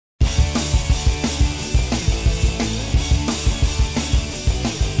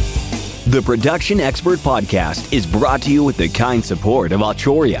The Production Expert Podcast is brought to you with the kind support of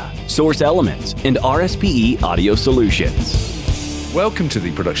Altroria, Source Elements, and RSPE Audio Solutions. Welcome to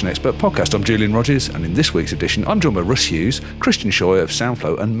the Production Expert Podcast. I'm Julian Rogers, and in this week's edition, I'm joined by Russ Hughes, Christian Shoy of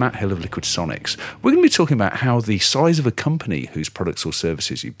Soundflow, and Matt Hill of Liquid Sonics. We're going to be talking about how the size of a company whose products or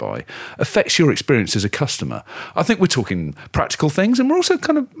services you buy affects your experience as a customer. I think we're talking practical things, and we're also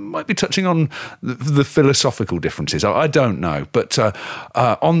kind of might be touching on the philosophical differences. I don't know, but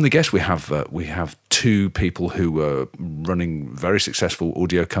on the guest we have two people who are running very successful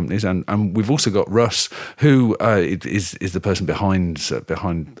audio companies, and we've also got Russ, who is the person behind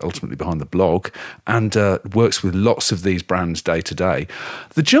the blog, and works with lots of these brands day to day.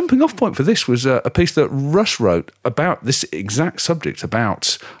 The jumping off point for this was a piece that Russ wrote about this exact subject,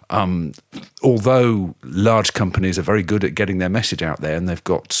 about although large companies are very good at getting their message out there and they've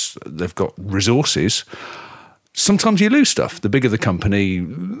got resources, sometimes you lose stuff. The bigger the company,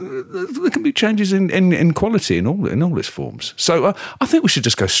 there can be changes in quality in all its forms. So I think we should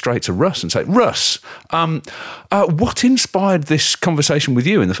just go straight to Russ and say, Russ, what inspired this conversation with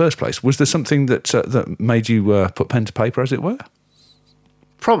you in the first place? Was there something that made you put pen to paper, as it were?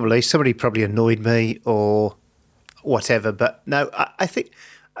 Probably. Somebody probably annoyed me or whatever. But no, I think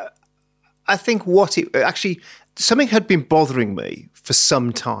something had been bothering me for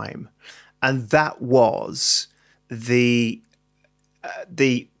some time, and that was that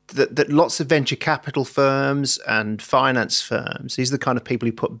lots of venture capital firms and finance firms, these are the kind of people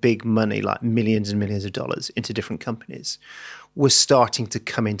who put big money, like millions and millions of dollars, into different companies, were starting to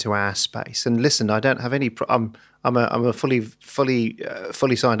come into our space. And listen, I don't have any. I'm a fully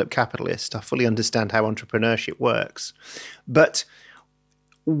signed up capitalist. I fully understand how entrepreneurship works, but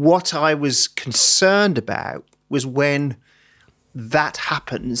what I was concerned about was when that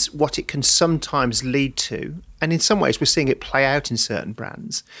happens, what it can sometimes lead to, and in some ways we're seeing it play out in certain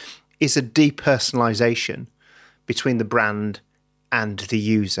brands, is a depersonalization between the brand and the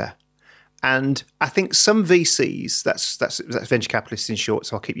user. And I think some VCs, that's venture capitalists in short,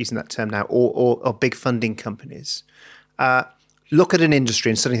 so I'll keep using that term now, or big funding companies, look at an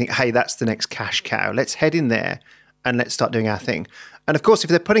industry and suddenly think, hey, that's the next cash cow. Let's head in there and let's start doing our thing. And of course, if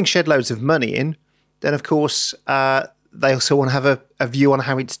they're putting shed loads of money in, then of course they also want to have a view on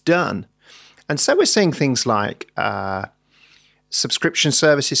how it's done. And so we're seeing things like subscription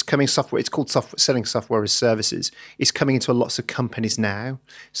services coming, software. It's called selling software as services. Is coming into lots of companies now.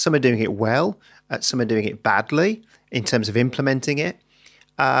 Some are doing it well. Some are doing it badly in terms of implementing it.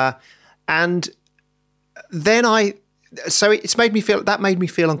 And then so it's made me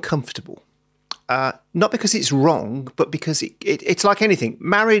feel uncomfortable. Not because it's wrong, but because it's like anything.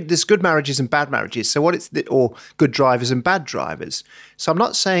 There's good marriages and bad marriages. So or good drivers and bad drivers. So I'm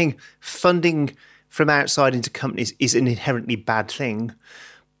not saying funding from outside into companies is an inherently bad thing,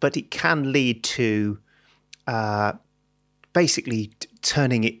 but it can lead to basically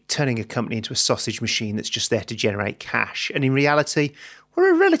turning a company into a sausage machine that's just there to generate cash. And in reality,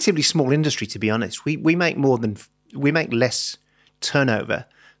 we're a relatively small industry, to be honest. We make less turnover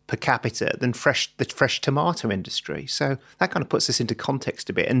per capita than the fresh tomato industry. So that kind of puts us into context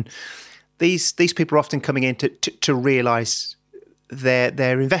a bit. And these people are often coming in to realise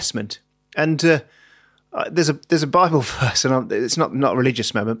their investment. And there's a Bible verse, and it's not a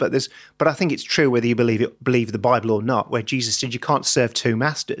religious moment, but I think it's true whether you believe the Bible or not, where Jesus said you can't serve two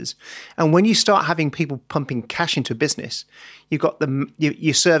masters. And when you start having people pumping cash into a business,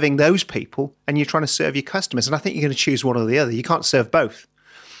 you're serving those people and you're trying to serve your customers. And I think you're going to choose one or the other. You can't serve both.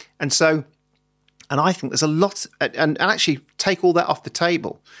 And I think there's a lot, and actually take all that off the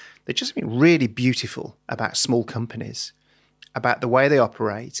table. There's just something really beautiful about small companies, about the way they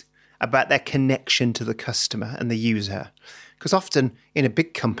operate, about their connection to the customer and the user. Because often in a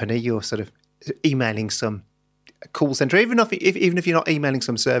big company, you're sort of emailing some call center, even if you're not emailing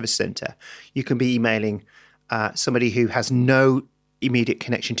some service center, you can be emailing somebody who has no immediate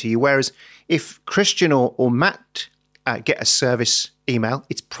connection to you. Whereas if Christian or Matt get a service email,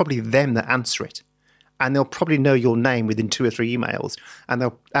 it's probably them that answer it, and they'll probably know your name within 2 or 3 emails, and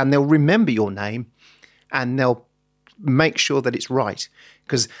they'll remember your name, and they'll make sure that it's right,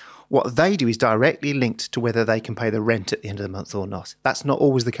 because what they do is directly linked to whether they can pay the rent at the end of the month or not. That's not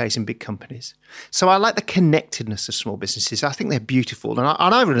always the case in big companies. So I like the connectedness of small businesses. I think they're beautiful, and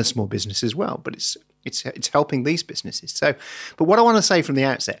I run a small business as well, but it's helping these businesses. So, but what I want to say from the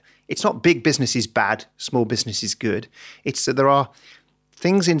outset, it's not big business is bad, small business is good. It's that there are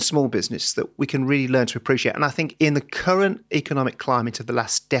things in small business that we can really learn to appreciate. And I think in the current economic climate of the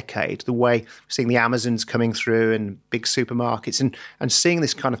last decade, the way we're seeing the Amazons coming through and big supermarkets and seeing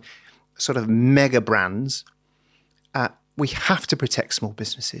this kind of sort of mega brands, we have to protect small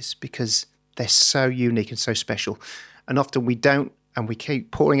businesses because they're so unique and so special. And often we don't, and we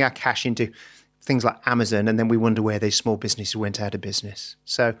keep pouring our cash into things like Amazon, and then we wonder where those small businesses went out of business.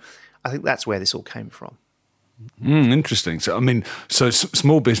 So I think that's where this all came from. Interesting. So, I mean,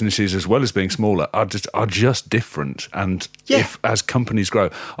 small businesses, as well as being smaller, are just different. And if as companies grow,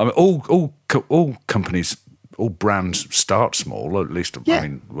 I mean, all companies, all brands start small, or at least, I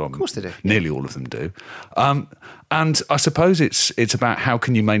mean, well, of course they do. Nearly all of them do. And I suppose it's about how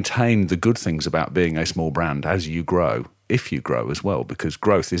can you maintain the good things about being a small brand as you grow, if you grow as well, because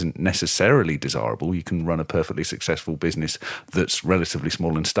growth isn't necessarily desirable. You can run a perfectly successful business that's relatively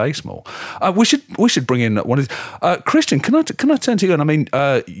small and stay small. We should bring in one of Christian. Can I turn to you? And I mean,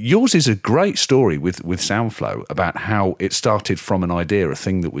 yours is a great story with SoundFlow about how it started from an idea, a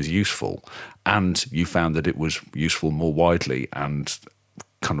thing that was useful, and you found that it was useful more widely and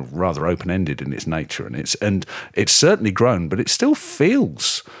kind of rather open-ended in its nature, and it's certainly grown, but it still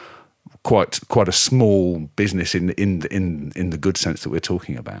feels quite a small business in the good sense that we're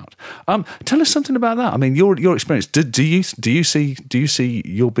talking about. Tell us something about that. I mean, your experience. Do you see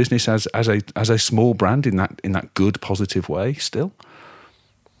your business as a small brand in that good positive way still?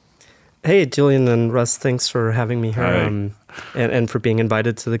 Hey, Julian and Russ, thanks for having me here, and for being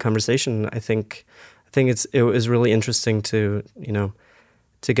invited to the conversation. I think it was really interesting to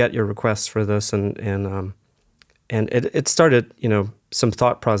get your requests for this, and it started some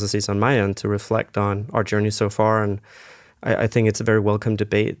thought processes on my end to reflect on our journey so far, and I think it's a very welcome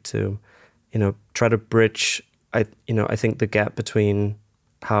debate to try to bridge I think the gap between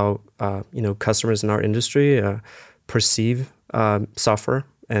how customers in our industry perceive software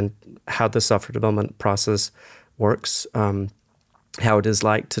and how the software development process works, how it is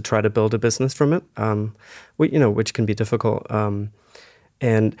like to try to build a business from it, which can be difficult. I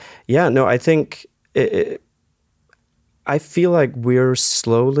think I feel like we're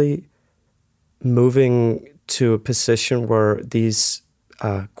slowly moving to a position where these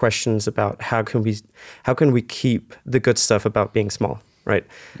questions about how can we keep the good stuff about being small, right?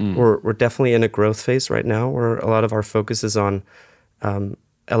 We're definitely in a growth phase right now where a lot of our focus is on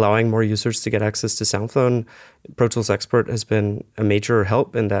allowing more users to get access to SoundFlow, and Pro Tools Expert has been a major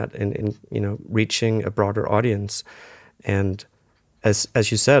help in that, in reaching a broader audience. And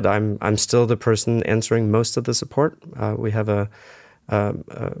as you said, I'm still the person answering most of the support. We have a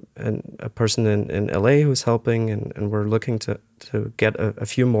person in LA who's helping, and we're looking to get a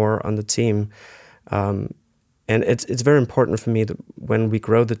few more on the team. And it's very important for me that when we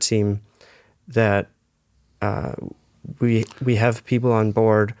grow the team, that we have people on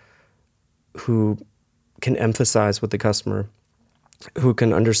board who can emphasize with the customer, who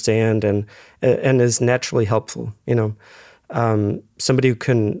can understand and is naturally helpful. Somebody who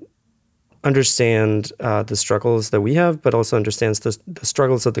can understand the struggles that we have, but also understands the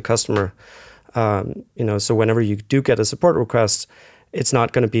struggles of the customer. So whenever you do get a support request, it's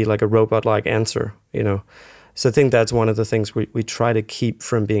not going to be like a robot-like answer. So I think that's one of the things we try to keep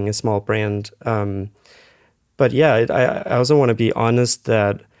from being a small brand. But yeah, I also want to be honest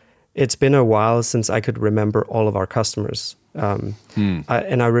that it's been a while since I could remember all of our customers. And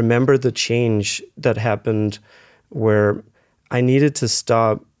I remember the change that happened where I needed to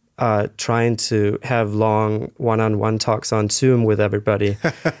stop trying to have long one-on-one talks on Zoom with everybody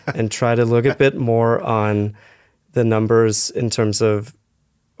and try to look a bit more on the numbers in terms of,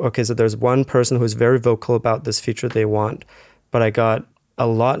 okay, so there's one person who's very vocal about this feature they want, but I got a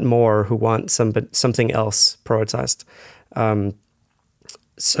lot more who want something else prioritized.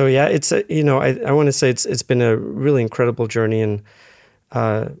 So yeah, it's I want to say it's been a really incredible journey, and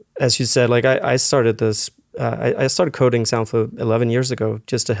as you said, like I started this. I started coding SoundFlow 11 years ago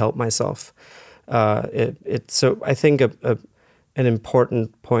just to help myself. So I think an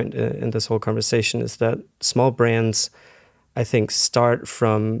important point in this whole conversation is that small brands, I think, start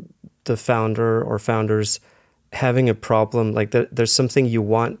from the founder or founders having a problem. Like there's something you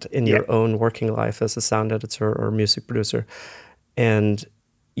want in your own working life as a sound editor or music producer, and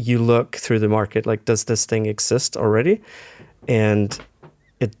you look through the market, like, does this thing exist already? And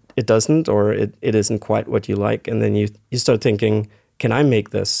it doesn't, or it isn't quite what you like. And then you start thinking, can I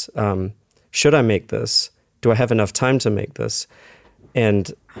make this? Should I make this? Do I have enough time to make this?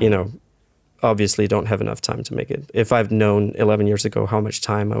 And, obviously don't have enough time to make it. If I've known 11 years ago how much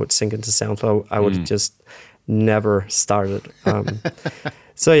time I would sink into SoundFlow, I would have just never started.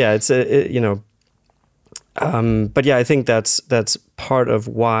 So yeah, but yeah, I think that's part of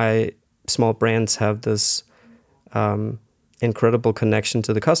why small brands have this incredible connection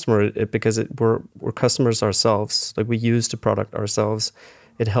to the customer, because we're customers ourselves. Like, we use the product ourselves,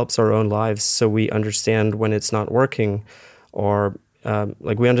 it helps our own lives. So we understand when it's not working, or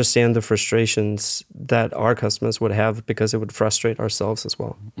like we understand the frustrations that our customers would have, because it would frustrate ourselves as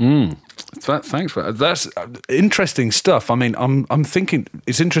well. Thanks for that. That's interesting stuff. I mean, I'm thinking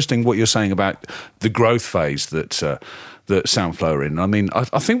it's interesting what you're saying about the growth phase that Soundflow are in. I mean,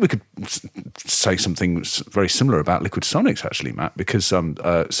 I think we could say something very similar about Liquid Sonics, actually, Matt, because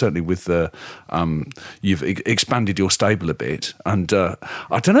certainly with you've expanded your stable a bit, and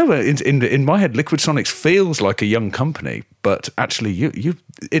I don't know, in my head, Liquid Sonics feels like a young company, but actually,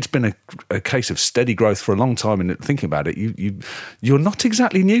 it's been a case of steady growth for a long time. And thinking about it, you're not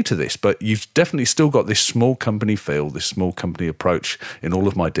exactly new to this, but you've definitely still got this small company feel, this small company approach in all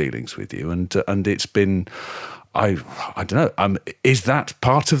of my dealings with you, and it's been. I don't know. Is that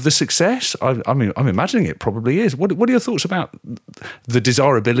part of the success? I mean, I'm imagining it probably is. What are your thoughts about the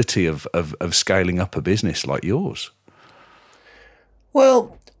desirability of scaling up a business like yours?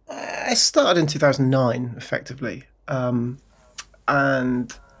 Well, I started in 2009, effectively,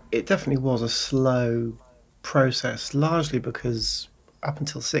 and it definitely was a slow process, largely because up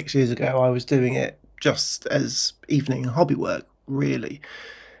until 6 years ago, I was doing it just as evening hobby work, really.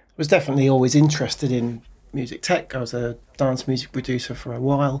 I was definitely always interested in music tech. I was a dance music producer for a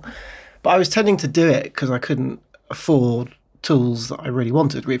while, but I was tending to do it because I couldn't afford tools that I really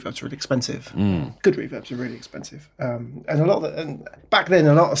wanted. Reverbs are really expensive. Good reverbs are really expensive, and back then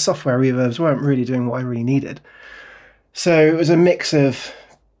a lot of software reverbs weren't really doing what I really needed. So it was a mix of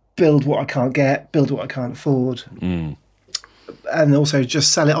build what I can't get, build what I can't afford, and also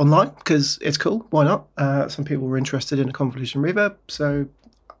just sell it online because it's cool. Why not? Some people were interested in a convolution reverb, so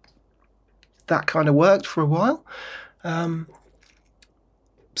that kind of worked for a while.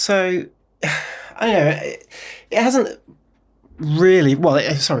 So I don't know, it hasn't really,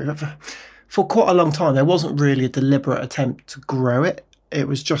 for quite a long time there wasn't really a deliberate attempt to grow it. It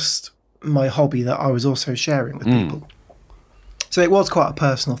was just my hobby that I was also sharing with people. So it was quite a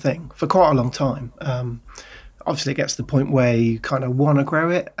personal thing for quite a long time. Obviously it gets to the point where you kind of want to grow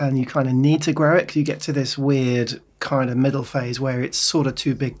it and you kind of need to grow it, because you get to this weird kind of middle phase where it's sort of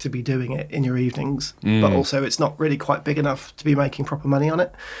too big to be doing it in your evenings, but also it's not really quite big enough to be making proper money on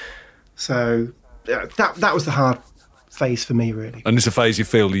it. So that was the hard phase for me, really. And it's a phase you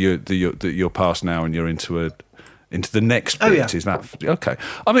feel that you're past now, and you're into the next bit. Is that okay?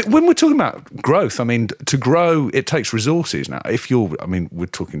 I mean, when we're talking about growth, I mean, to grow it takes resources. Now, we're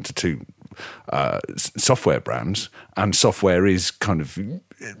talking to two software brands, and software is kind of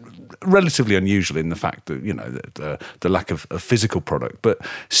relatively unusual in the fact that, you know, the lack of a physical product, but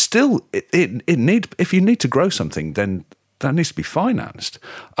still if you need to grow something, then that needs to be financed.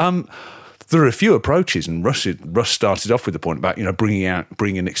 There are a few approaches, and Russ started off with the point about, you know,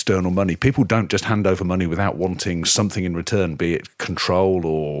 bringing in external money. People don't just hand over money without wanting something in return, be it control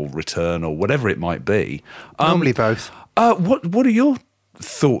or return or whatever it might be. Normally both. What are your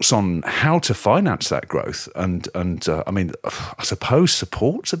thoughts on how to finance that growth? And I mean, I suppose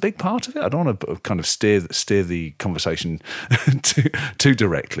support's a big part of it. I don't want to kind of steer the conversation too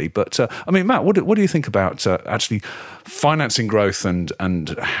directly, but I mean, Matt, what do you think about actually financing growth and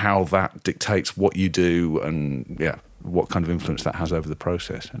how that dictates what you do, and what kind of influence that has over the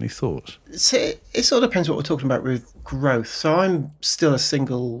process? Any thoughts? So it sort of depends what we're talking about with growth. So I'm still a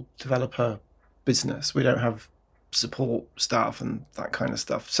single developer business. We don't have support staff and that kind of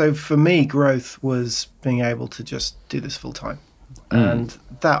stuff. So for me, growth was being able to just do this full time, and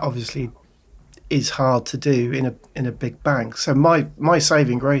that obviously is hard to do in a big bang. So my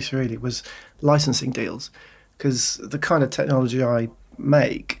saving grace really was licensing deals, because the kind of technology I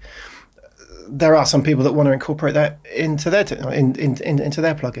make, there are some people that want to incorporate that into their into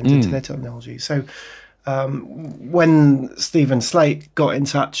their plugins, into their technology. So when Steve and Slate got in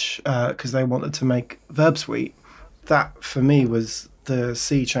touch because they wanted to make Verb Suite, that for me was the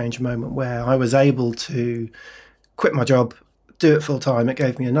sea change moment where I was able to quit my job, do it full time. It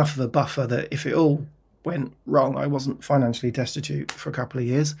gave me enough of a buffer that if it all went wrong, I wasn't financially destitute for a couple of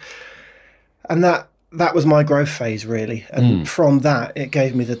years. And that was my growth phase, really. And from that, it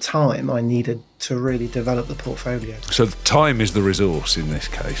gave me the time I needed to really develop the portfolio. So time is the resource in this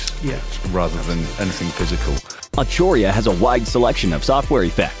case, rather than anything physical. Arturia has a wide selection of software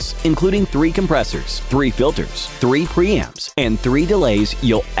effects, including 3 compressors, 3 filters, 3 preamps, and 3 delays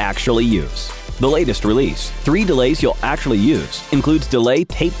you'll actually use. The latest release, 3 delays you'll actually use, includes Delay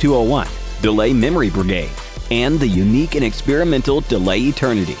Tape 201, Delay Memory Brigade, and the unique and experimental Delay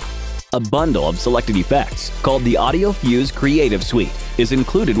Eternity. A bundle of selected effects, called the AudioFuse Creative Suite, is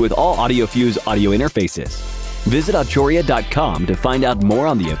included with all AudioFuse audio interfaces. Visit Arturia.com to find out more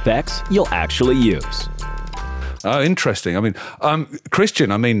on the effects you'll actually use. Oh, interesting. I mean,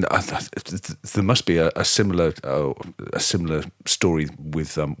 Christian, I mean, there must be a similar story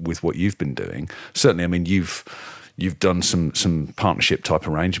with what you've been doing. Certainly, I mean, you've done some partnership type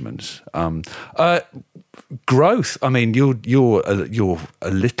arrangements. Growth. I mean, you're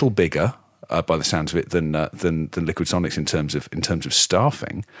a little bigger. By the sounds of it, than Liquid Sonics in terms of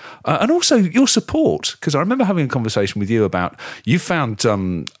staffing, and also your support. Because I remember having a conversation with you about you found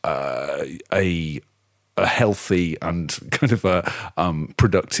a healthy and kind of a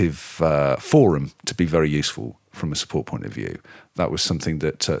productive forum to be very useful from a support point of view. That was something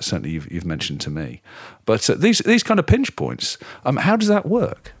that certainly you've mentioned to me. But these kind of pinch points, how does that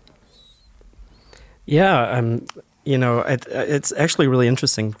work? Yeah. You know, it's actually really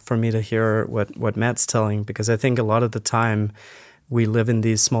interesting for me to hear what Matt's telling, because I think a lot of the time we live in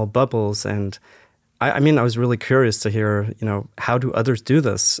these small bubbles. And I mean, I was really curious to hear, you know, how do others do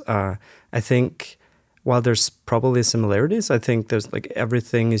this? I think while there's probably similarities, I think there's like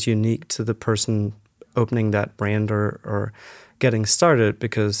everything is unique to the person opening that brand or getting started,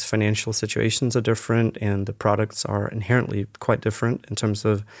 because financial situations are different and the products are inherently quite different in terms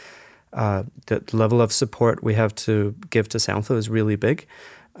of the level of support we have to give to SoundFlow is really big,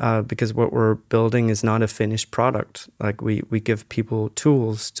 because what we're building is not a finished product. Like we give people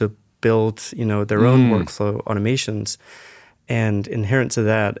tools to build, you know, their own workflow automations, and inherent to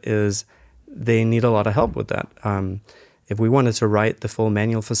that is they need a lot of help with that. If we wanted to write the full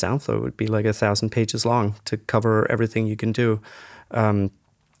manual for SoundFlow, it would be like 1,000 pages long to cover everything you can do.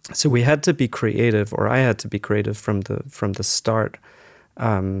 So we had to be creative, or I had to be creative from the start.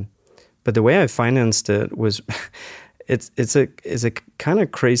 But the way I financed it was, it's a kind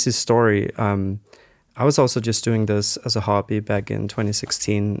of crazy story. I was also just doing this as a hobby back in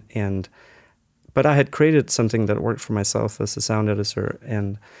 2016, but I had created something that worked for myself as a sound editor,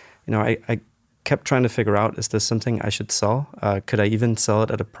 and you know, I kept trying to figure out, is this something I should sell? Could I even sell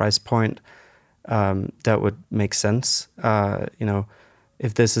it at a price point that would make sense? You know,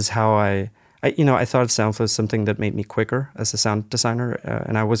 if this is how I thought SoundFlow was something that made me quicker as a sound designer,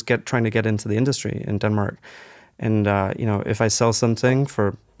 and I was trying to get into the industry in Denmark. And you know, if I sell something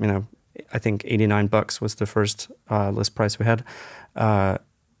for, you know, I think $89 was the first list price we had.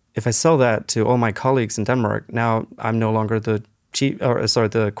 If I sell that to all my colleagues in Denmark, now I'm no longer the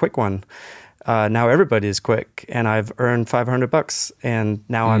the quick one. Now everybody is quick, and I've earned $500, and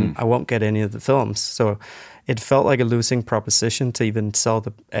now I won't get any of the films. So it felt like a losing proposition to even sell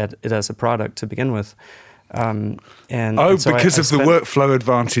it as a product to begin with. Because of the workflow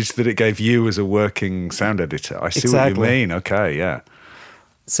advantage that it gave you as a working sound editor. I see what you mean. Okay, yeah.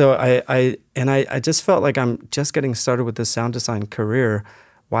 So I just felt like I'm just getting started with this sound design career.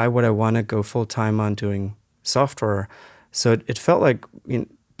 Why would I want to go full time on doing software? So it felt like, you know,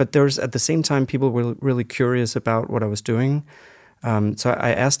 but there was at the same time people were really curious about what I was doing. So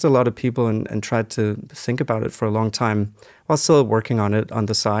I asked a lot of people and tried to think about it for a long time while still working on it on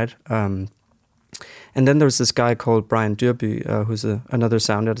the side. And then there was this guy called Brian Dyrby, who's another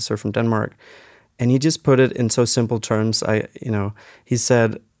sound editor from Denmark. And he just put it in so simple terms. He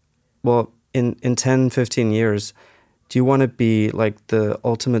said, well, in 10, 15 years, do you want to be like the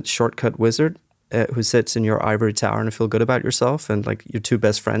ultimate shortcut wizard who sits in your ivory tower and feel good about yourself and like your two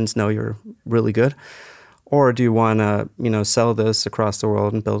best friends know you're really good? Or do you want to, sell this across the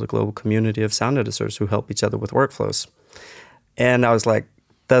world and build a global community of sound editors who help each other with workflows? And I was like,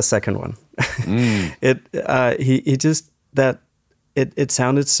 the second one. It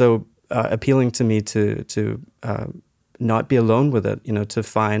sounded so appealing to me to not be alone with it,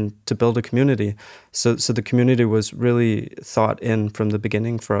 to build a community. So the community was really thought in from the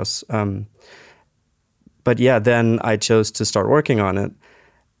beginning for us. But yeah, then I chose to start working on it.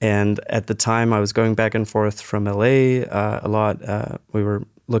 And at the time I was going back and forth from LA a lot. We were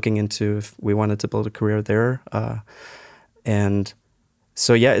looking into if we wanted to build a career there. And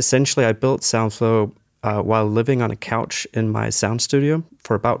so yeah, essentially I built SoundFlow while living on a couch in my sound studio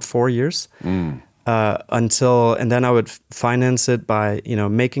for about 4 years. And then I would finance it by,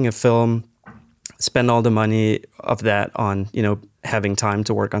 making a film, spend all the money of that on, having time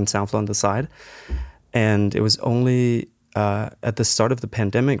to work on SoundFlow on the side. And it was only at the start of the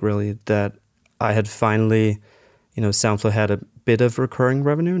pandemic, really, that I had finally, SoundFlow had a bit of recurring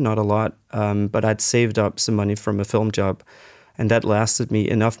revenue, not a lot, but I'd saved up some money from a film job. And that lasted me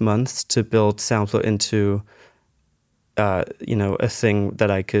enough months to build SoundFlow into, a thing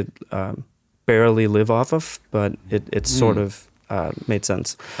that I could barely live off of, but it sort of made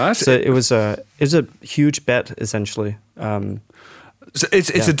sense. So it was a huge bet, essentially. So it's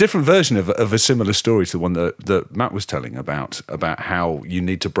a different version of a similar story to the one that Matt was telling about how you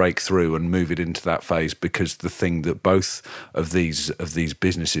need to break through and move it into that phase, because the thing that both of these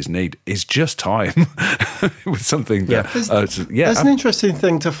businesses need is just time with something that there's an interesting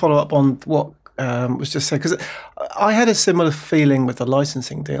thing to follow up on what was just said, because I had a similar feeling with the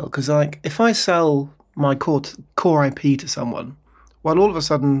licensing deal, because like if I sell my core IP to someone, well, all of a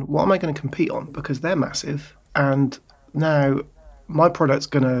sudden, what am I going to compete on? Because they're massive, and now my product's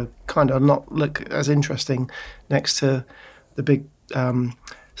going to kind of not look as interesting next to the big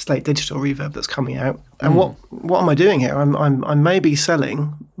Slate Digital reverb that's coming out. And what am I doing here? I may be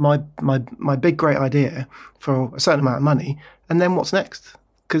selling my big great idea for a certain amount of money, and then what's next?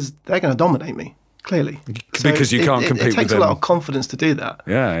 Because they're going to dominate me, clearly. Because you can't compete with them. It takes a lot of confidence to do that.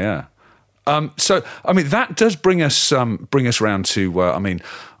 Yeah. So, I mean, that does bring us round to. I mean,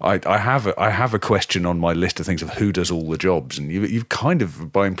 I have a question on my list of things of who does all the jobs, and you've kind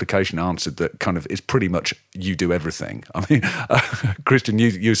of, by implication, answered that. Kind of, it's pretty much you do everything. I mean, Christian,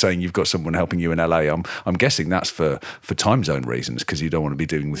 you're saying you've got someone helping you in LA. I'm guessing that's for time zone reasons, because you don't want to be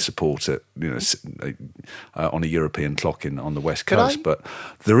dealing with support at on a European clock on the West Coast. But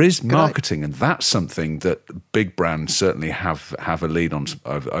there is marketing, and that's something that big brands certainly have a lead on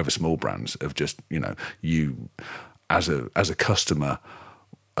over small brands. Of just, you as a customer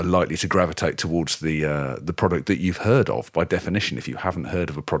are likely to gravitate towards the product that you've heard of. By definition, if you haven't heard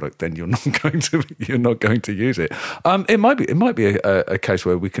of a product, then you're not going to use it. It might be a case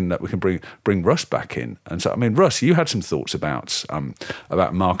where we can bring Russ back in. And so, I mean, Russ, you had some thoughts about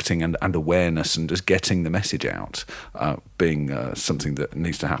marketing and awareness and just getting the message out being something that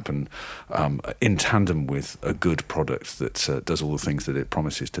needs to happen in tandem with a good product that does all the things that it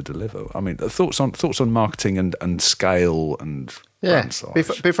promises to deliver. I mean, thoughts on marketing and scale and. Yeah.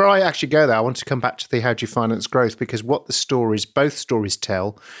 Before I actually go there, I want to come back to the how do you finance growth, because what both stories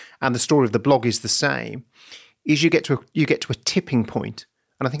tell, and the story of the blog is the same, is you get to a tipping point.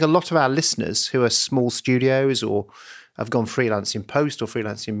 And I think a lot of our listeners who are small studios or have gone freelance in post or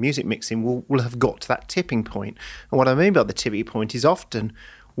freelance in music mixing will have got to that tipping point. And what I mean by the tipping point is often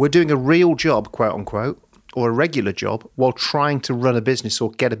we're doing a real job, quote unquote, or a regular job while trying to run a business or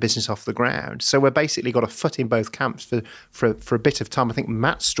get a business off the ground. So we're basically got a foot in both camps for a bit of time. I think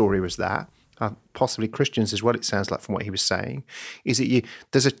Matt's story was that, possibly Christian's as well, it sounds like from what he was saying, is that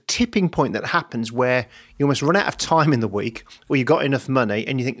there's a tipping point that happens where you almost run out of time in the week, or you've got enough money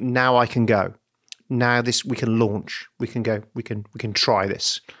and you think, now I can go. Now we can launch. We can go. We can try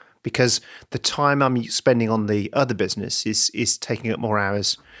this. Because the time I'm spending on the other business is taking up more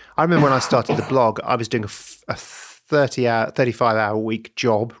hours. I remember when I started the blog, I was doing a 35-hour week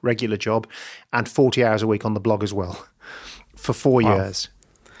job, regular job, and 40 hours a week on the blog as well for 4 years.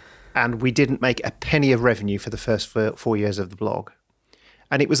 And we didn't make a penny of revenue for the first 4 years of the blog.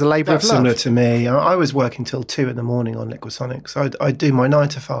 And it was a labour of love. Similar to me. I was working till 2 a.m. on Liquid Sonics. I'd do my 9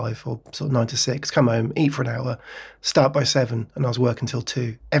 to 5 or sort of 9 to 6, come home, eat for an hour, start by 7, and I was working till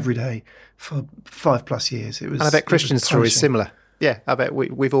 2 every day for 5+ years. It was. And I bet Christian's story is similar. Yeah, I bet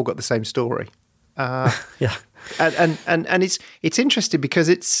we've all got the same story. Yeah. And it's interesting because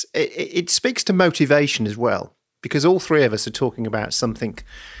it speaks to motivation as well, because all three of us are talking about something.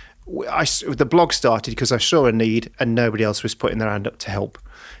 The blog started because I saw a need and nobody else was putting their hand up to help.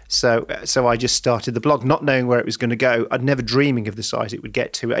 So I just started the blog, not knowing where it was going to go. I'd never dreaming of the size it would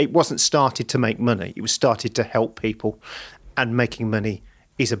get to. It wasn't started to make money. It was started to help people, and making money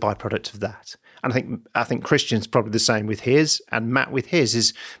is a byproduct of that. And I think Christian's probably the same with his, and Matt with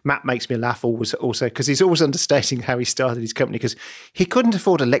his. Matt makes me laugh also because he's always understating how he started his company, because he couldn't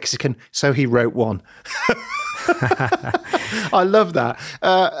afford a lexicon, so he wrote one. I love that,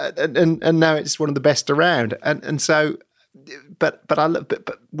 and now it's one of the best around. And so, but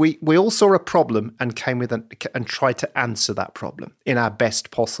we all saw a problem and came with and tried to answer that problem in our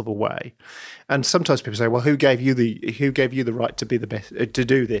best possible way. And sometimes people say, "Well, who gave you the right to be the best to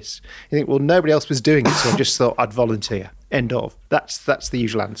do this?" You think, "Well, nobody else was doing it, so I just thought I'd volunteer." End of. That's the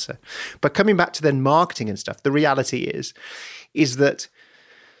usual answer. But coming back to then marketing and stuff, the reality is that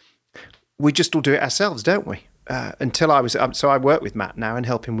we just all do it ourselves, don't we? Until I was so I work with Matt now and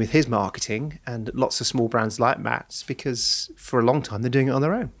help him with his marketing and lots of small brands like Matt's, because for a long time they're doing it on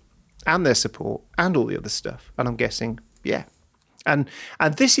their own, and their support and all the other stuff. And I'm guessing, yeah. And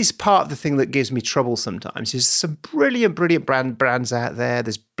this is part of the thing that gives me trouble sometimes. There's some brilliant brands out there.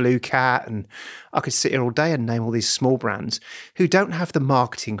 There's Blue Cat, and I could sit here all day and name all these small brands who don't have the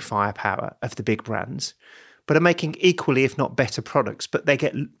marketing firepower of the big brands, but are making equally, if not better, products. But they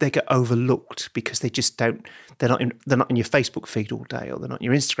get overlooked because they just don't. They're not in your Facebook feed all day, or they're not in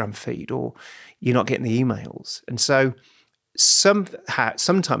your Instagram feed, or you're not getting the emails. And so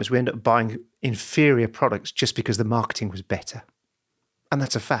sometimes we end up buying inferior products just because the marketing was better. And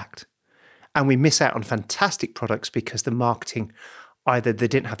that's a fact. And we miss out on fantastic products because the marketing, either they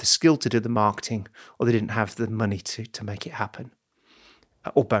didn't have the skill to do the marketing or they didn't have the money to make it happen,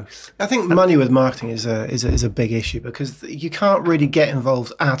 or both. I think money with marketing is a big issue because you can't really get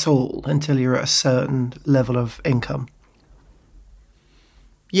involved at all until you're at a certain level of income.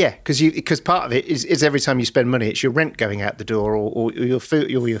 Yeah, because part of it is every time you spend money, it's your rent going out the door or your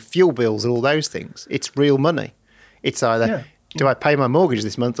fuel bills and all those things. It's real money. It's either do I pay my mortgage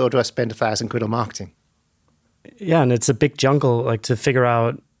this month or do I spend £1,000 on marketing? Yeah, and it's a big jungle, like to figure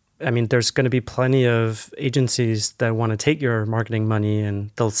out. I mean, there's going to be plenty of agencies that want to take your marketing money,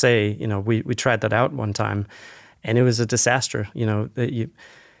 and they'll say, we tried that out one time, and it was a disaster. That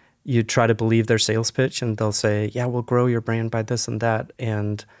you try to believe their sales pitch, and they'll say, yeah, we'll grow your brand by this and that,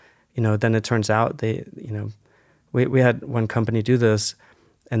 and then it turns out we had one company do this,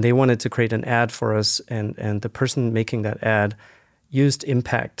 and they wanted to create an ad for us, and the person making that ad used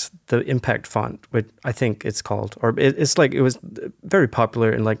the Impact font, which I think it's called, or it's like, it was very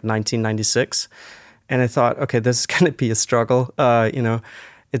popular in like 1996. And I thought, okay, this is going to be a struggle.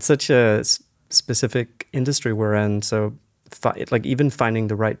 It's such a specific industry we're in. So even finding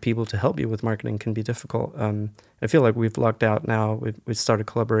the right people to help you with marketing can be difficult. I feel like we've lucked out now. We've started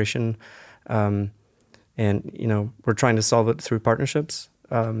collaboration, and we're trying to solve it through partnerships.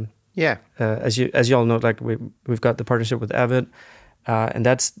 As you all know, like we've got the partnership with Avid. And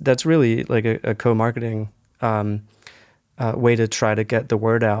that's really like a co-marketing way to try to get the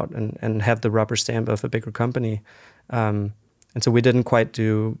word out and have the rubber stamp of a bigger company. And so we didn't quite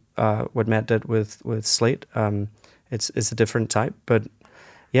do what Matt did with Slate. It's a different type, but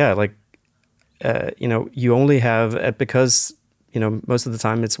yeah, like you only have, because most of the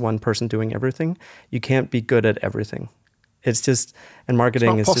time it's one person doing everything. You can't be good at everything. It's just, and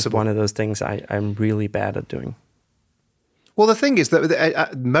marketing is just one of those things I'm really bad at doing. Well, the thing is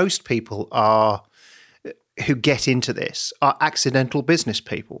that most people who get into this are accidental business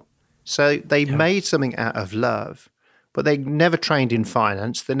people. So they made something out of love, but they never trained in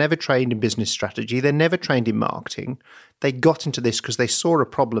finance. They never trained in business strategy. They never trained in marketing. They got into this because they saw a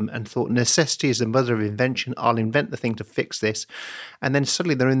problem and thought necessity is the mother of invention. I'll invent the thing to fix this. And then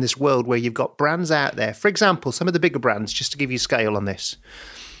suddenly they're in this world where you've got brands out there. For example, some of the bigger brands, just to give you scale on this,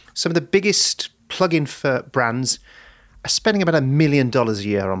 some of the biggest plug-in for brands are spending about $1 million a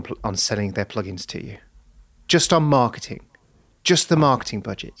year on selling their plugins to you, just on marketing, just the marketing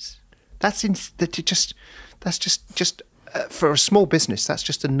budgets. That's just for a small business. That's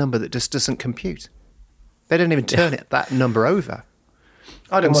just a number that just doesn't compute. They don't even turn that number over.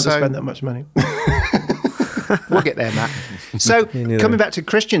 I don't want to spend that much money. We'll get there, Matt. So coming back to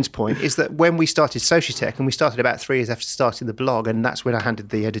Christian's point is that when we started Societech, and we started about 3 years after starting the blog, and that's when I handed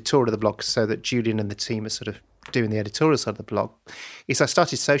the editorial of the blog so that Julian and the team are sort of doing the editorial side of the blog, is I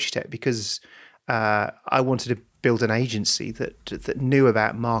started Societech because I wanted to build an agency that knew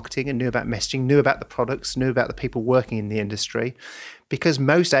about marketing and knew about messaging, knew about the products, knew about the people working in the industry. Because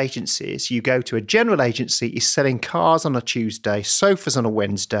most agencies, you go to a general agency, is selling cars on a Tuesday, sofas on a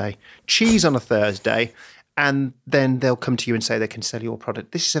Wednesday, cheese on a Thursday, and then they'll come to you and say they can sell your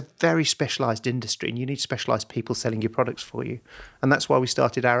product. This is a very specialised industry, and you need specialised people selling your products for you. And that's why we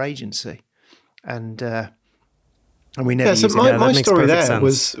started our agency. And we never use it. My story there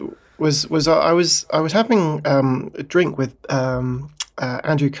was I was having a drink with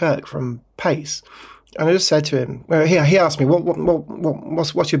Andrew Kirk from Pace, and I just said to him, well, he asked me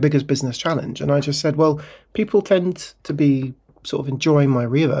what's your biggest business challenge, and I just said, well, people tend to be sort of enjoying my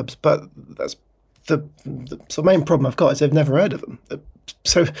reverbs, but that's the main problem I've got is they've never heard of them.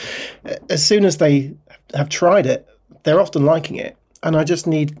 So as soon as they have tried it, they're often liking it, and I just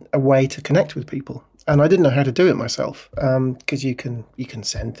need a way to connect with people. And I didn't know how to do it myself, because you can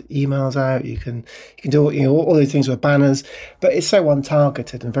send emails out, you can do all these things with banners, but it's so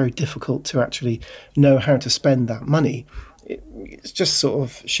untargeted and very difficult to actually know how to spend that money. It's just sort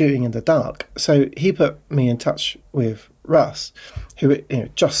of shooting in the dark. So he put me in touch with Russ, who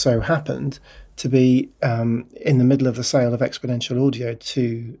just so happened to be in the middle of the sale of Exponential Audio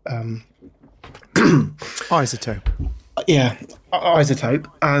to iZotope. Yeah, iZotope,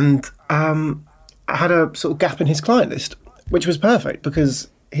 and I had a sort of gap in his client list, which was perfect because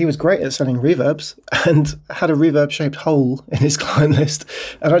he was great at selling reverbs and had a reverb-shaped hole in his client list,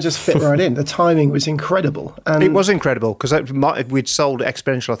 and I just fit right in. The timing was incredible. And it was incredible because we'd sold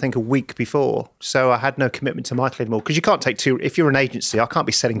Exponential, I think, a week before, so I had no commitment to Michael anymore because you can't take two. If you're an agency, I can't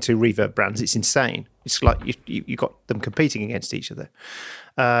be selling 2 reverb brands. It's insane. It's like you got them competing against each other.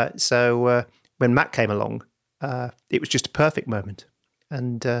 So when Matt came along, it was just a perfect moment,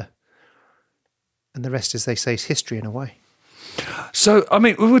 and the rest, as they say, is history in a way. So, I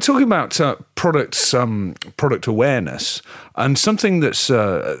mean, we were talking about product awareness, and something that's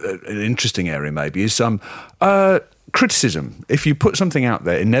an interesting area maybe is criticism. If you put something out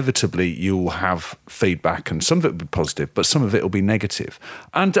there, inevitably you'll have feedback, and some of it will be positive, but some of it will be negative.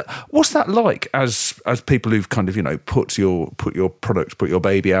 And what's that like as people who've kind of, you know, put your product, put your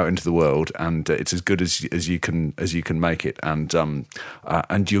baby out into the world, and it's as good as you can make it,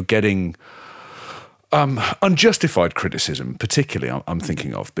 and you're getting unjustified criticism, particularly, I'm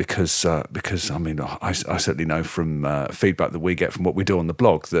thinking of, because I mean, I certainly know from feedback that we get from what we do on the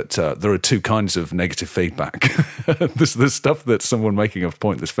blog that there are two kinds of negative feedback. There's stuff that's someone making a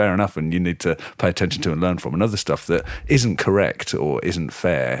point that's fair enough and you need to pay attention to and learn from, and other stuff that isn't correct or isn't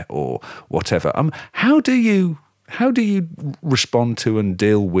fair or whatever. How do you respond to and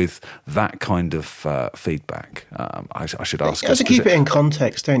deal with that kind of feedback? I should ask. You have to keep it in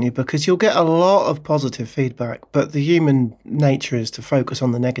context, don't you? Because you'll get a lot of positive feedback, but the human nature is to focus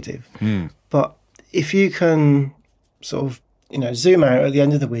on the negative. But if you can sort of, you know, zoom out at the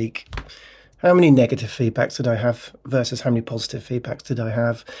end of the week, how many negative feedbacks did I have versus how many positive feedbacks did I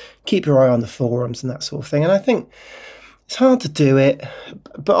have? Keep your eye on the forums and that sort of thing. And I think it's hard to do it,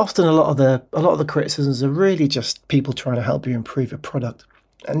 but often a lot of the criticisms are really just people trying to help you improve your product,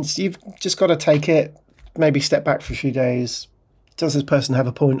 and you've just got to take it, maybe step back for a few days. Does this person have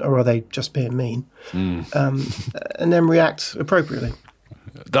a point, or are they just being mean? And then react appropriately.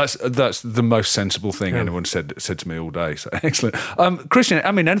 That's the most sensible thing anyone said to me all day. So excellent, Christian.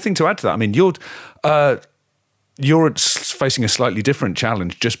 I mean, anything to add to that? I mean, you're facing a slightly different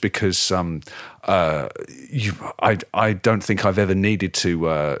challenge just because I don't think I've ever needed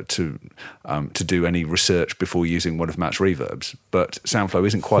to do any research before using one of Matt's reverbs, but Soundflow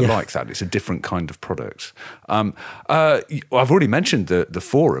isn't quite like that. It's a different kind of product. I've already mentioned the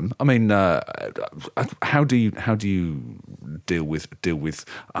forum. I mean, how do you deal with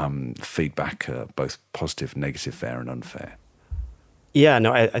feedback, both positive, negative, fair, and unfair? Yeah,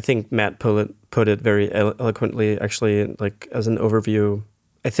 no, I think Matt put it very eloquently, actually, like as an overview.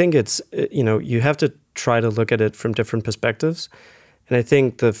 I think it's, you know, you have to try to look at it from different perspectives. And I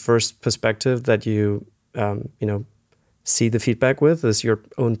think the first perspective that you see the feedback with is your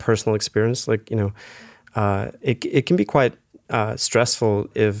own personal experience. Like, you know, it can be quite stressful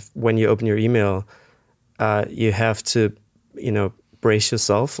if when you open your email, you have to, you know, brace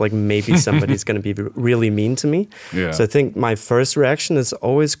yourself, like maybe somebody's going to be really mean to me. Yeah. So I think my first reaction is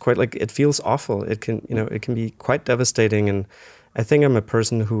always quite like, it feels awful. It can be quite devastating. And I think I'm a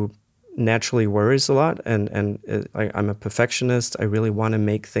person who naturally worries a lot, and I'm a perfectionist. I really want to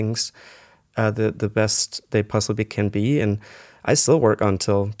make things the best they possibly can be. And I still work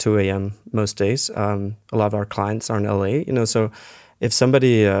until 2 a.m. most days. A lot of our clients are in LA, you know, so if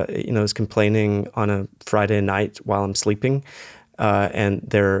somebody, is complaining on a Friday night while I'm sleeping, and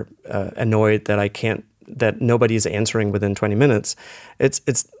they're annoyed that nobody is answering within 20 minutes. It's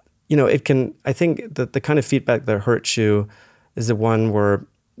it can. I think that the kind of feedback that hurts you is the one where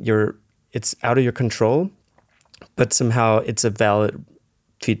it's out of your control, but somehow it's a valid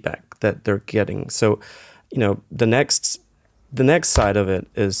feedback that they're getting. So, you know, the next side of it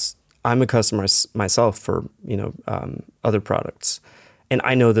is I'm a customer myself for other products. And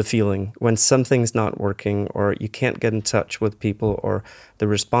I know the feeling when something's not working, or you can't get in touch with people, or the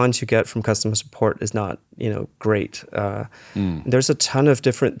response you get from customer support is not, great. There's a ton of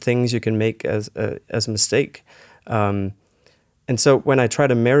different things you can make as a mistake. And so when I try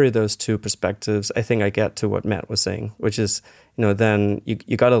to marry those two perspectives, I think I get to what Matt was saying, which is, then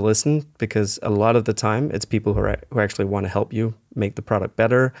you got to listen, because a lot of the time it's people who actually want to help you make the product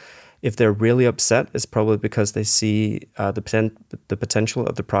better. If they're really upset, it's probably because they see the potential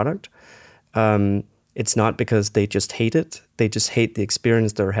of the product. It's not because they just hate it. They just hate the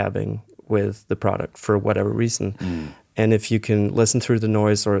experience they're having with the product for whatever reason. And if you can listen through the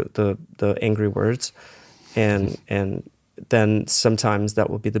noise or the angry words, and then sometimes that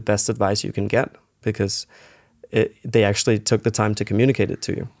will be the best advice you can get, because they actually took the time to communicate it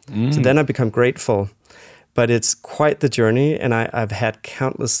to you. So then I become grateful. But it's quite the journey, and I've had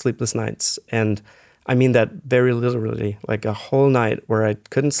countless sleepless nights. And I mean that very literally, like a whole night where I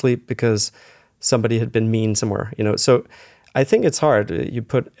couldn't sleep because somebody had been mean somewhere, So I think it's hard. You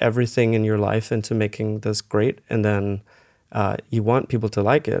put everything in your life into making this great, and then you want people to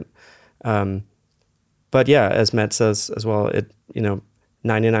like it. But yeah, as Matt says as well,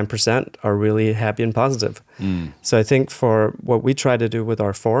 99% are really happy and positive. So I think for what we try to do with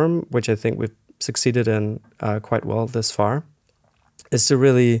our forum, which I think we've succeeded in quite well this far, is to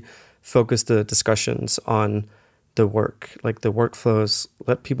really focus the discussions on the work, like the workflows,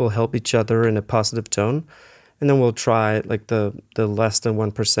 let people help each other in a positive tone. And then we'll try like the less than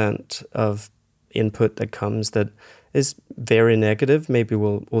 1% of input that comes that is very negative. Maybe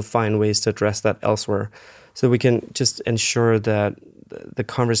we'll find ways to address that elsewhere. So we can just ensure that the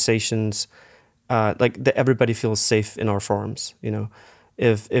conversations, that everybody feels safe in our forums. You know,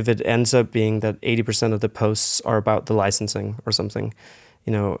 if it ends up being that 80% of the posts are about the licensing or something,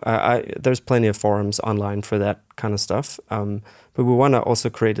 you know, there's plenty of forums online for that kind of stuff. But we want to also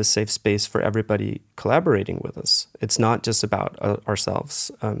create a safe space for everybody collaborating with us. It's not just about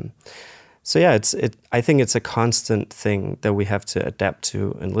ourselves. So yeah, I think it's a constant thing that we have to adapt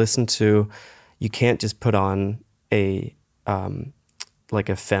to and listen to. You can't just put on a like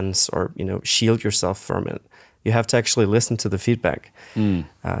a fence or, you know, shield yourself from it. You have to actually listen to the feedback.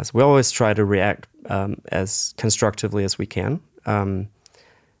 So we always try to react as constructively as we can.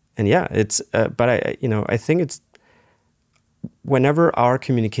 And yeah, but I think it's whenever our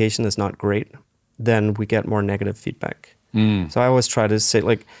communication is not great, then we get more negative feedback. So I always try to say,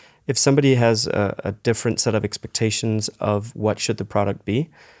 like, if somebody has a different set of expectations of what should the product be,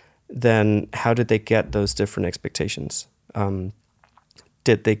 then how did they get those different expectations?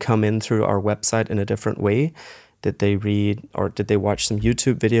 Did they come in through our website in a different way? Did they read or did they watch some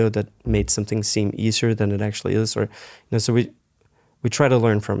YouTube video that made something seem easier than it actually is? Or, you know, so we try to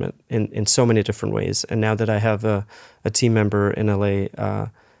learn from it in so many different ways. And now that I have a team member in LA,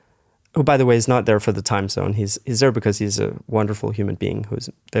 who, by the way, is not there for the time zone. He's there because he's a wonderful human being who's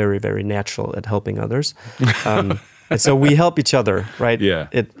very, very natural at helping others. And so we help each other, right? Yeah.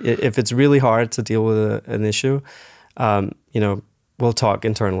 If it's really hard to deal with an issue, you know, we'll talk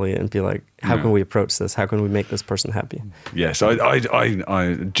internally and be like, how can we approach this? How can we make this person happy? Yes,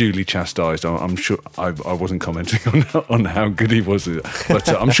 I duly chastised. I'm sure I wasn't commenting on how good he was, but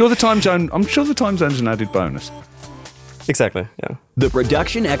I'm sure the time zone's an added bonus. Exactly. Yeah. The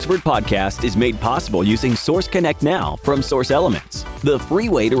Production Expert Podcast is made possible using Source Connect Now from Source Elements, the free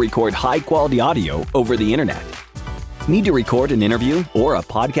way to record high-quality audio over the internet. Need to record an interview or a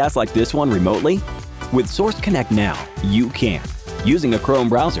podcast like this one remotely? With Source Connect Now, you can. Using a Chrome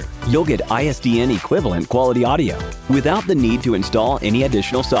browser, you'll get ISDN equivalent quality audio without the need to install any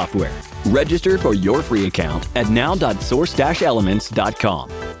additional software. Register for your free account at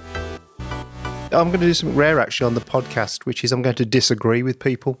now.source-elements.com. I'm going to do something rare actually on the podcast, which is I'm going to disagree with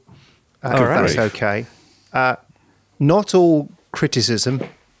people. If that's okay. Not all criticism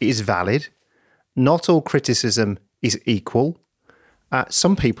is valid. Not all criticism is equal.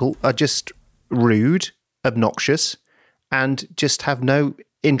 Some people are just rude, obnoxious, and just have no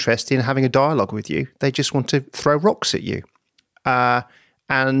interest in having a dialogue with you. They just want to throw rocks at you.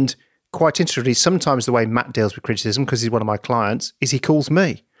 And quite interestingly, sometimes the way Matt deals with criticism, because he's one of my clients, is he calls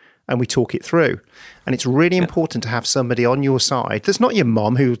me and we talk it through. And it's really important to have somebody on your side that's not your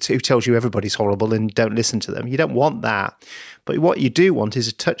mom who tells you everybody's horrible and don't listen to them. You don't want that. But what you do want is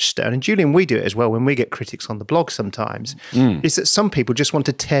a touchstone. And Julian, we do it as well when we get critics on the blog sometimes, is that some people just want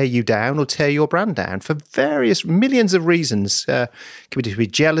to tear you down or tear your brand down for various millions of reasons. Could be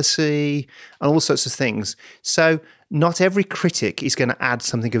jealousy and all sorts of things. So not every critic is going to add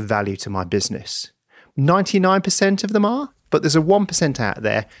something of value to my business. 99% of them are, but there's a 1% out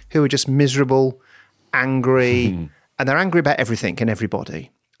there who are just miserable, angry, and they're angry about everything and everybody.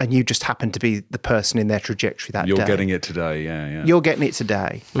 And you just happen to be the person in their trajectory that day. You're getting it today, yeah. You're getting it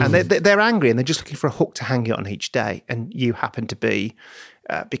today. And they're angry and they're just looking for a hook to hang it on each day. And you happen to be,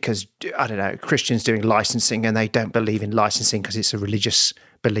 because, I don't know, Christians doing licensing and they don't believe in licensing because it's a religious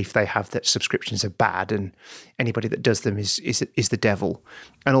belief they have that subscriptions are bad and anybody that does them is the devil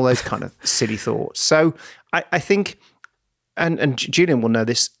and all those kind of silly thoughts. So I think, and Julian will know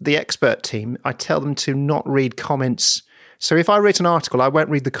this, the expert team, I tell them to not read comments. So if I write an article, I won't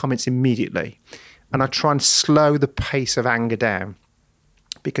read the comments immediately. And I try and slow the pace of anger down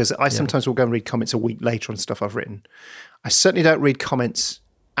because I sometimes will go and read comments a week later on stuff I've written. I certainly don't read comments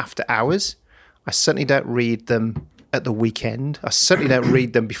after hours. I certainly don't read them at the weekend. I certainly don't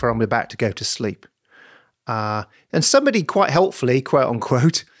read them before I'm about to go to sleep. And somebody quite helpfully, quote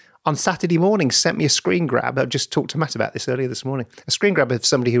unquote, on Saturday morning sent me a screen grab. I just talked to Matt about this earlier this morning. A screen grab of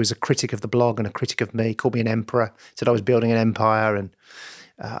somebody who was a critic of the blog and a critic of me, called me an emperor, said I was building an empire, and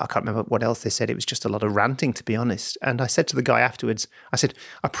I can't remember what else they said. It was just a lot of ranting, to be honest. And I said to the guy afterwards, I said,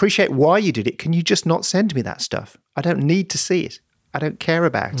 I appreciate why you did it. Can you just not send me that stuff? I don't need to see it. I don't care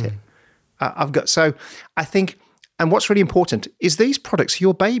about it. So I think, and what's really important is these products are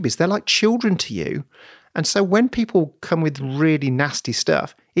your babies. They're like children to you. And so when people come with really nasty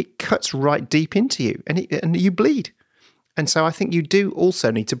stuff, it cuts right deep into you and you bleed. And so I think you do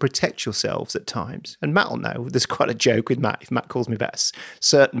also need to protect yourselves at times. And Matt will know, there's quite a joke with Matt. If Matt calls me about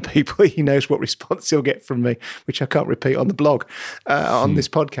certain people, he knows what response he'll get from me, which I can't repeat on the blog, on this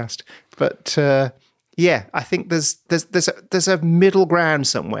podcast. But yeah, I think there's a middle ground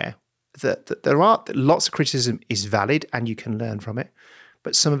somewhere that there are lots of criticism is valid and you can learn from it,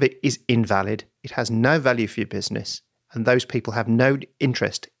 but some of it is invalid. It has no value for your business, and those people have no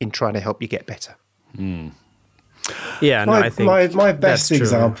interest in trying to help you get better. Yeah, no, I think my best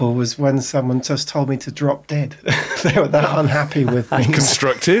example was when someone just told me to drop dead. They were that unhappy with me.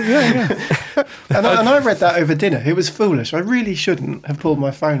 Constructive, yeah. And I read that over dinner. It was foolish. I really shouldn't have pulled my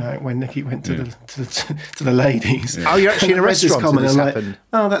phone out when Nikki went to the ladies. Yeah. Oh, you're actually in a restaurant and this happened.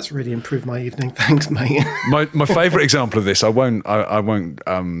 Oh, that's really improved my evening. Thanks, mate. My favourite example of this, I won't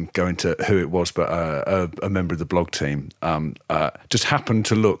go into who it was, but a member of the blog team just happened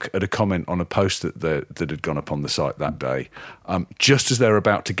to look at a comment on a post that had gone up on the site that day, just as they're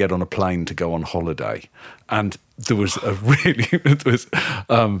about to get on a plane to go on holiday, and there was a really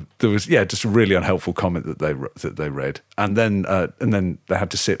just a really unhelpful comment that they read, and then they had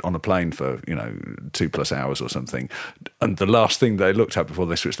to sit on a plane for 2+ hours or something, and the last thing they looked at before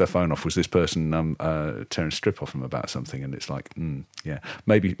they switched their phone off was this person tearing a strip off them about something, and it's like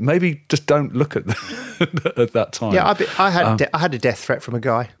maybe just don't look at at that time. Yeah, I had a death threat from a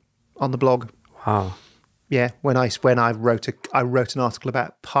guy on the blog. Wow. Yeah, when I wrote an article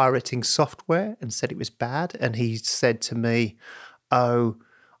about pirating software and said it was bad, and he said to me, "Oh,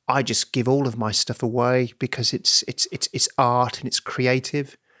 I just give all of my stuff away because it's art and it's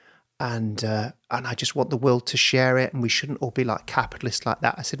creative, and I just want the world to share it, and we shouldn't all be like capitalists like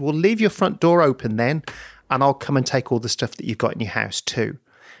that." I said, "Well, leave your front door open then, and I'll come and take all the stuff that you've got in your house too."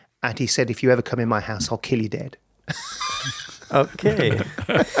 And he said, "If you ever come in my house, I'll kill you dead." Okay.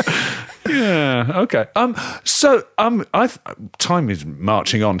 Yeah. Okay. Time is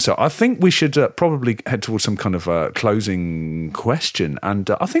marching on, so I think we should probably head towards some kind of closing question. And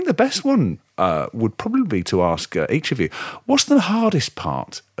I think the best one would probably be to ask each of you: what's the hardest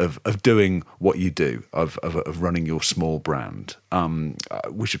part of doing what you do, of running your small brand?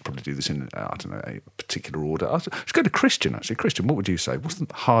 We should probably do this in a particular order. Let's go to Christian. Actually, Christian, what would you say? What's the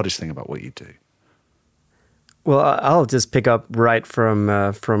hardest thing about what you do? Well, I'll just pick up right from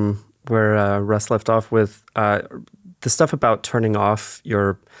where Russ left off with the stuff about turning off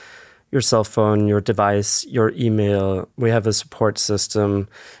your cell phone, your device, your email. We have a support system.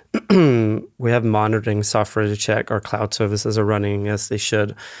 We have monitoring software to check our cloud services are running as they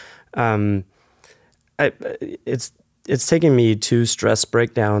should. It's taken me 2 stress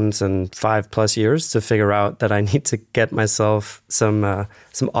breakdowns and 5+ years to figure out that I need to get myself some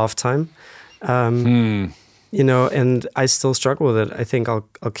off time. And I still struggle with it. I think I'll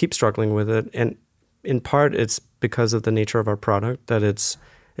keep struggling with it. And in part, it's because of the nature of our product, that it's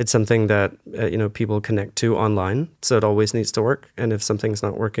something that people connect to online. So it always needs to work. And if something's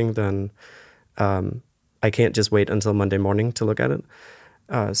not working, then I can't just wait until Monday morning to look at it.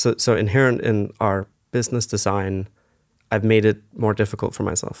 So inherent in our business design, I've made it more difficult for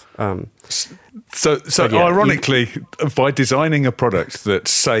myself. Ironically, by designing a product that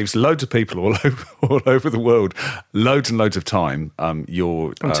saves loads of people all over the world loads and loads of time,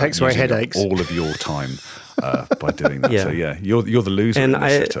 you're takes away headaches, all of your time by doing that. Yeah. So you're the loser in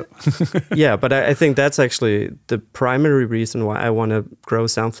this setup. Yeah, but I think that's actually the primary reason why I want to grow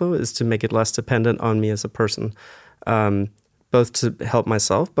Soundflow, is to make it less dependent on me as a person. Both to help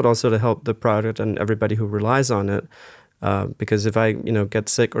myself, but also to help the product and everybody who relies on it. Because if I, get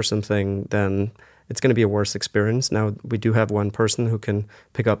sick or something, then it's going to be a worse experience. Now, we do have one person who can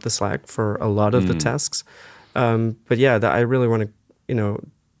pick up the slack for a lot of the tasks. But yeah, I really want to,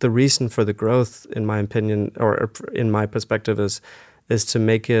 the reason for the growth, in my opinion, or in my perspective, is to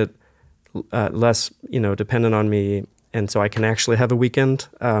make it less, dependent on me. And so I can actually have a weekend.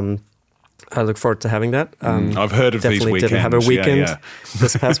 I look forward to having that. I've heard of these weekends. Didn't have a weekend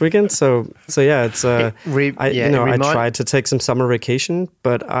this past weekend, so yeah, it's. I tried to take some summer vacation,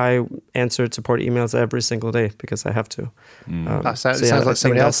 but I answered support emails every single day because I have to. That sounds like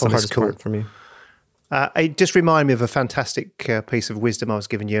somebody else on this call for me. It just reminded me of a fantastic piece of wisdom I was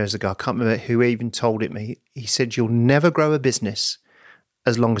given years ago. I can't remember who even told it me. He said, "You'll never grow a business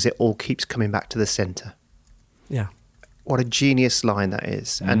as long as it all keeps coming back to the center." Yeah. What a genius line that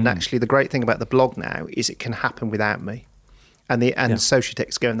is. And actually the great thing about the blog now is it can happen without me. And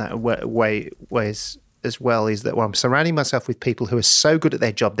Societech's going that way as well, is that I'm surrounding myself with people who are so good at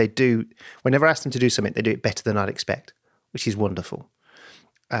their job. Whenever I ask them to do something, they do it better than I'd expect, which is wonderful.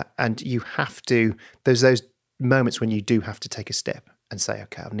 And you have to, there's those moments when you do have to take a step and say,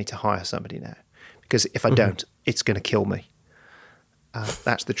 okay, I need to hire somebody now. Because if I don't, it's going to kill me.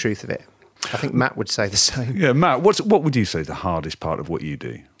 That's the truth of it. I think Matt would say the same. Yeah, Matt, what would you say is the hardest part of what you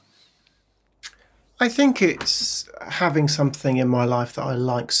do? I think it's having something in my life that I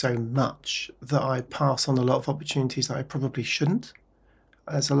like so much that I pass on a lot of opportunities that I probably shouldn't.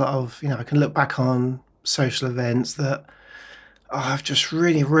 There's a lot of, I can look back on social events that I've just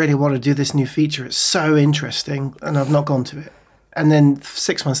really, really want to do this new feature. It's so interesting, and I've not gone to it. And then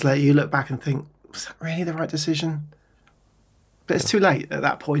 6 months later, you look back and think, was that really the right decision? But it's too late at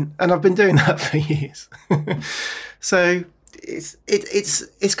that point, and I've been doing that for years. So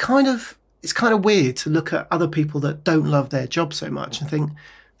it's kind of weird to look at other people that don't love their job so much and think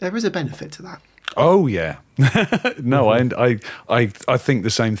there is a benefit to that. Oh yeah, no, I think the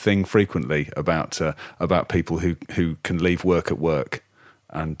same thing frequently about people who can leave work at work,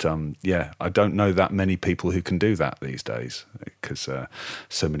 and I don't know that many people who can do that these days, because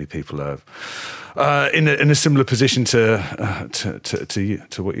so many people are in a similar position to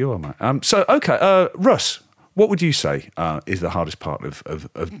what you are, Matt. So okay, Russ, what would you say is the hardest part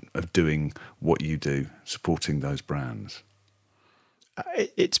of doing what you do, supporting those brands?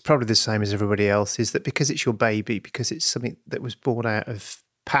 It's probably the same as everybody else, is that because it's your baby, because it's something that was born out of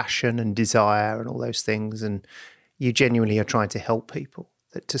passion and desire and all those things, and you genuinely are trying to help people,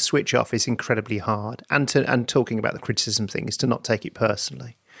 that to switch off is incredibly hard. And talking about the criticism thing is to not take it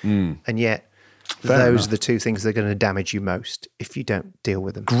personally. And yet those are the two things that are going to damage you most if you don't deal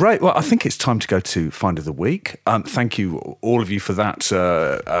with them. Great. Well, I think it's time to go to Find of the Week. Thank you, all of you, for that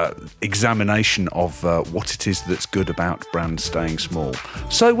examination of what it is that's good about brands staying small.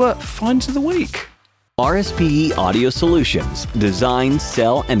 So, Find of the Week. RSPE Audio Solutions design,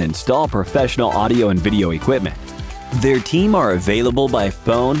 sell, and install professional audio and video equipment. Their team are available by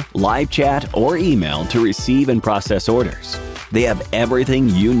phone, live chat, or email to receive and process orders. They have everything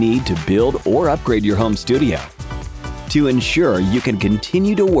you need to build or upgrade your home studio to ensure you can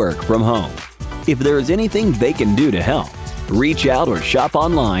continue to work from home. If there is anything they can do to help, reach out or shop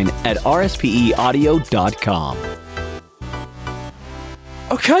online at rspeaudio.com.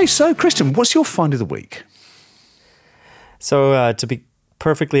 Okay, so Christian, what's your Find of the Week? So to be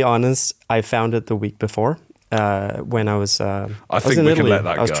perfectly honest, I found it the week before. When I was in Italy.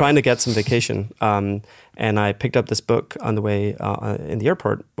 I was trying to get some vacation, and I picked up this book on the way in the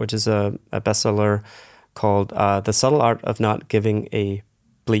airport, which is a bestseller called The Subtle Art of Not Giving a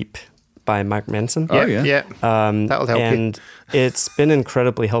Bleep by Mark Manson. Oh, yeah. That'll help and it's been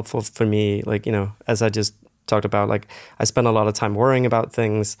incredibly helpful for me, as I just talked about, I spend a lot of time worrying about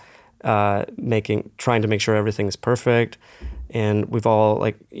things, trying to make sure everything is perfect. And we've all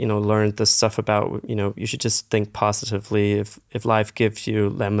learned this stuff about, you should just think positively. If life gives you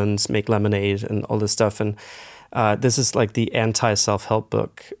lemons, make lemonade and all this stuff. And this is like the anti-self-help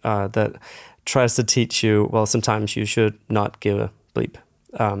book that tries to teach you, well, sometimes you should not give a bleep.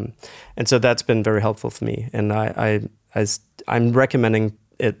 And so that's been very helpful for me. And I'm recommending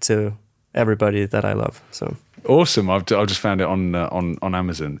it to everybody that I love. So awesome! I've just found it on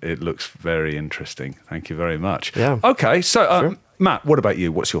Amazon. It looks very interesting. Thank you very much. Yeah. Okay, so sure. Matt, what about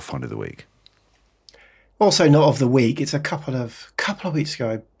you? What's your Find of the Week? Also, not of the week. It's a couple of weeks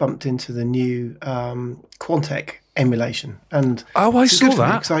ago. I bumped into the new Quantec emulation, and I saw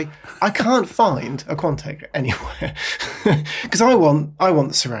that. I can't find a Quantec anywhere because I want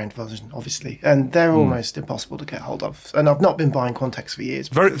the surround version, obviously, and they're almost impossible to get hold of. And I've not been buying Quantecs for years.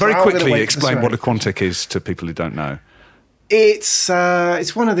 Very quickly, explain what a Quantec is to people who don't know. It's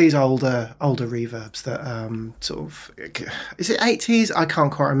one of these older reverbs that is it 80s? I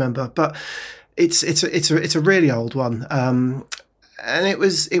can't quite remember, but it's a really old one. And it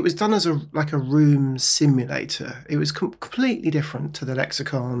was done as a room simulator. It was completely different to the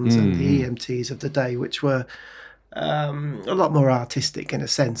Lexicons and the EMTs of the day, which were a lot more artistic in a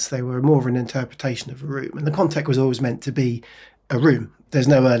sense. They were more of an interpretation of a room. And the Quantec was always meant to be a room. There's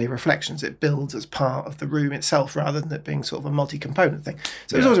no early reflections. It builds as part of the room itself rather than it being sort of a multi-component thing.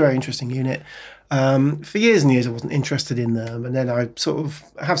 So it was always a very interesting unit. For years and years, I wasn't interested in them. And then I sort of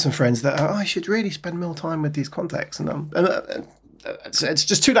have some friends that I should really spend more time with these Quantecs. And it's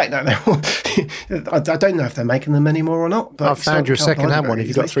just too late now. I don't know if they're making them anymore or not. But I've found you a second-hand one if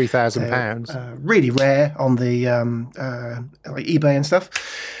you've got £3,000. Really rare on the eBay and stuff.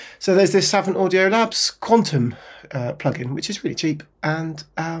 So there's this Savant Audio Labs Quantum plugin, which is really cheap, and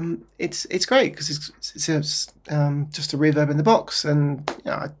it's great because it's just a reverb in the box, and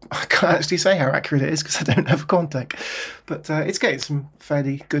I can't actually say how accurate it is because I don't have a Quantec, but it's getting some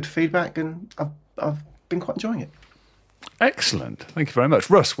fairly good feedback, and I've been quite enjoying it. Excellent. Thank you very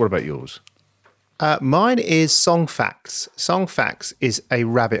much. Russ, what about yours? Mine is Songfacts. Songfacts is a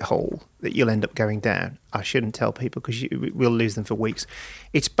rabbit hole that you'll end up going down. I shouldn't tell people because we'll lose them for weeks.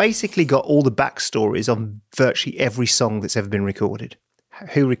 It's basically got all the backstories on virtually every song that's ever been recorded.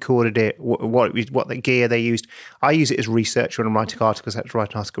 Who recorded it, what the gear they used. I use it as research when I'm writing articles. I had to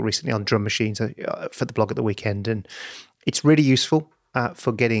write an article recently on drum machines for the blog at the weekend, and it's really useful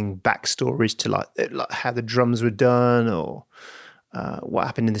for getting backstories to like how the drums were done or what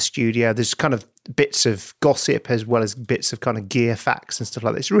happened in the studio. There's kind of bits of gossip as well as bits of kind of gear facts and stuff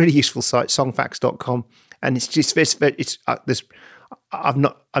like that. It's a really useful site, songfacts.com, and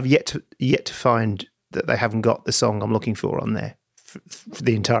I've yet to find that they haven't got the song I'm looking for on there for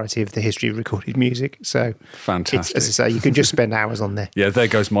the entirety of the history of recorded music. So fantastic. As I say, you can just spend hours on there. Yeah, there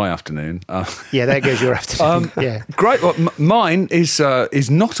goes my afternoon. Yeah, there goes your afternoon. Yeah, great. Well, mine is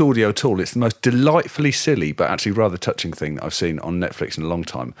not audio at all. It's the most delightfully silly, but actually rather touching thing that I've seen on Netflix in a long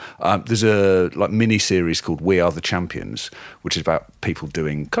time. There's a mini series called We Are the Champions, which is about people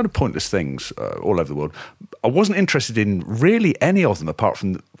doing kind of pointless things all over the world. I wasn't interested in really any of them apart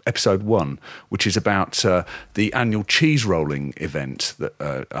from episode 1, which is about the annual cheese rolling event that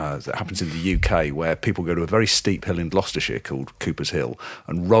happens in the UK, where people go to a very steep hill in Gloucestershire called Cooper's Hill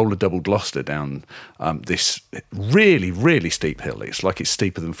and roll a double Gloucester down this really, really steep hill. It's like it's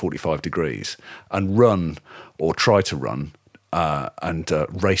steeper than 45 degrees, and run or try to run and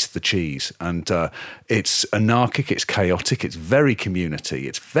race the cheese. And it's anarchic, it's chaotic, it's very community,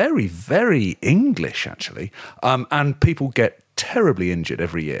 it's very, very English, actually. And people get terribly injured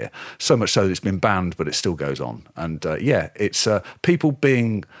every year, so much so that it's been banned, but it still goes on. And it's people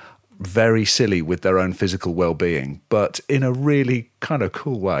being very silly with their own physical well-being, but in a really kind of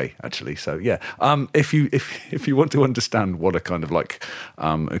cool way, actually. So if you want to understand what a kind of like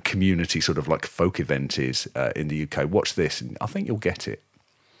a community sort of like folk event is in the UK, watch this, and I think you'll get it.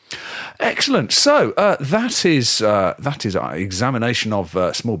 Excellent. So that is our examination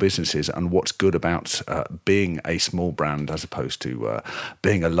of small businesses and what's good about being a small brand as opposed to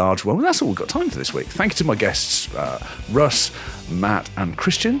being a large one. Well, that's all we've got time for this week. Thank you to my guests, Russ, Matt and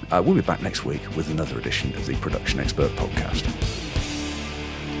Christian. We'll be back next week with another edition of the Production Expert Podcast.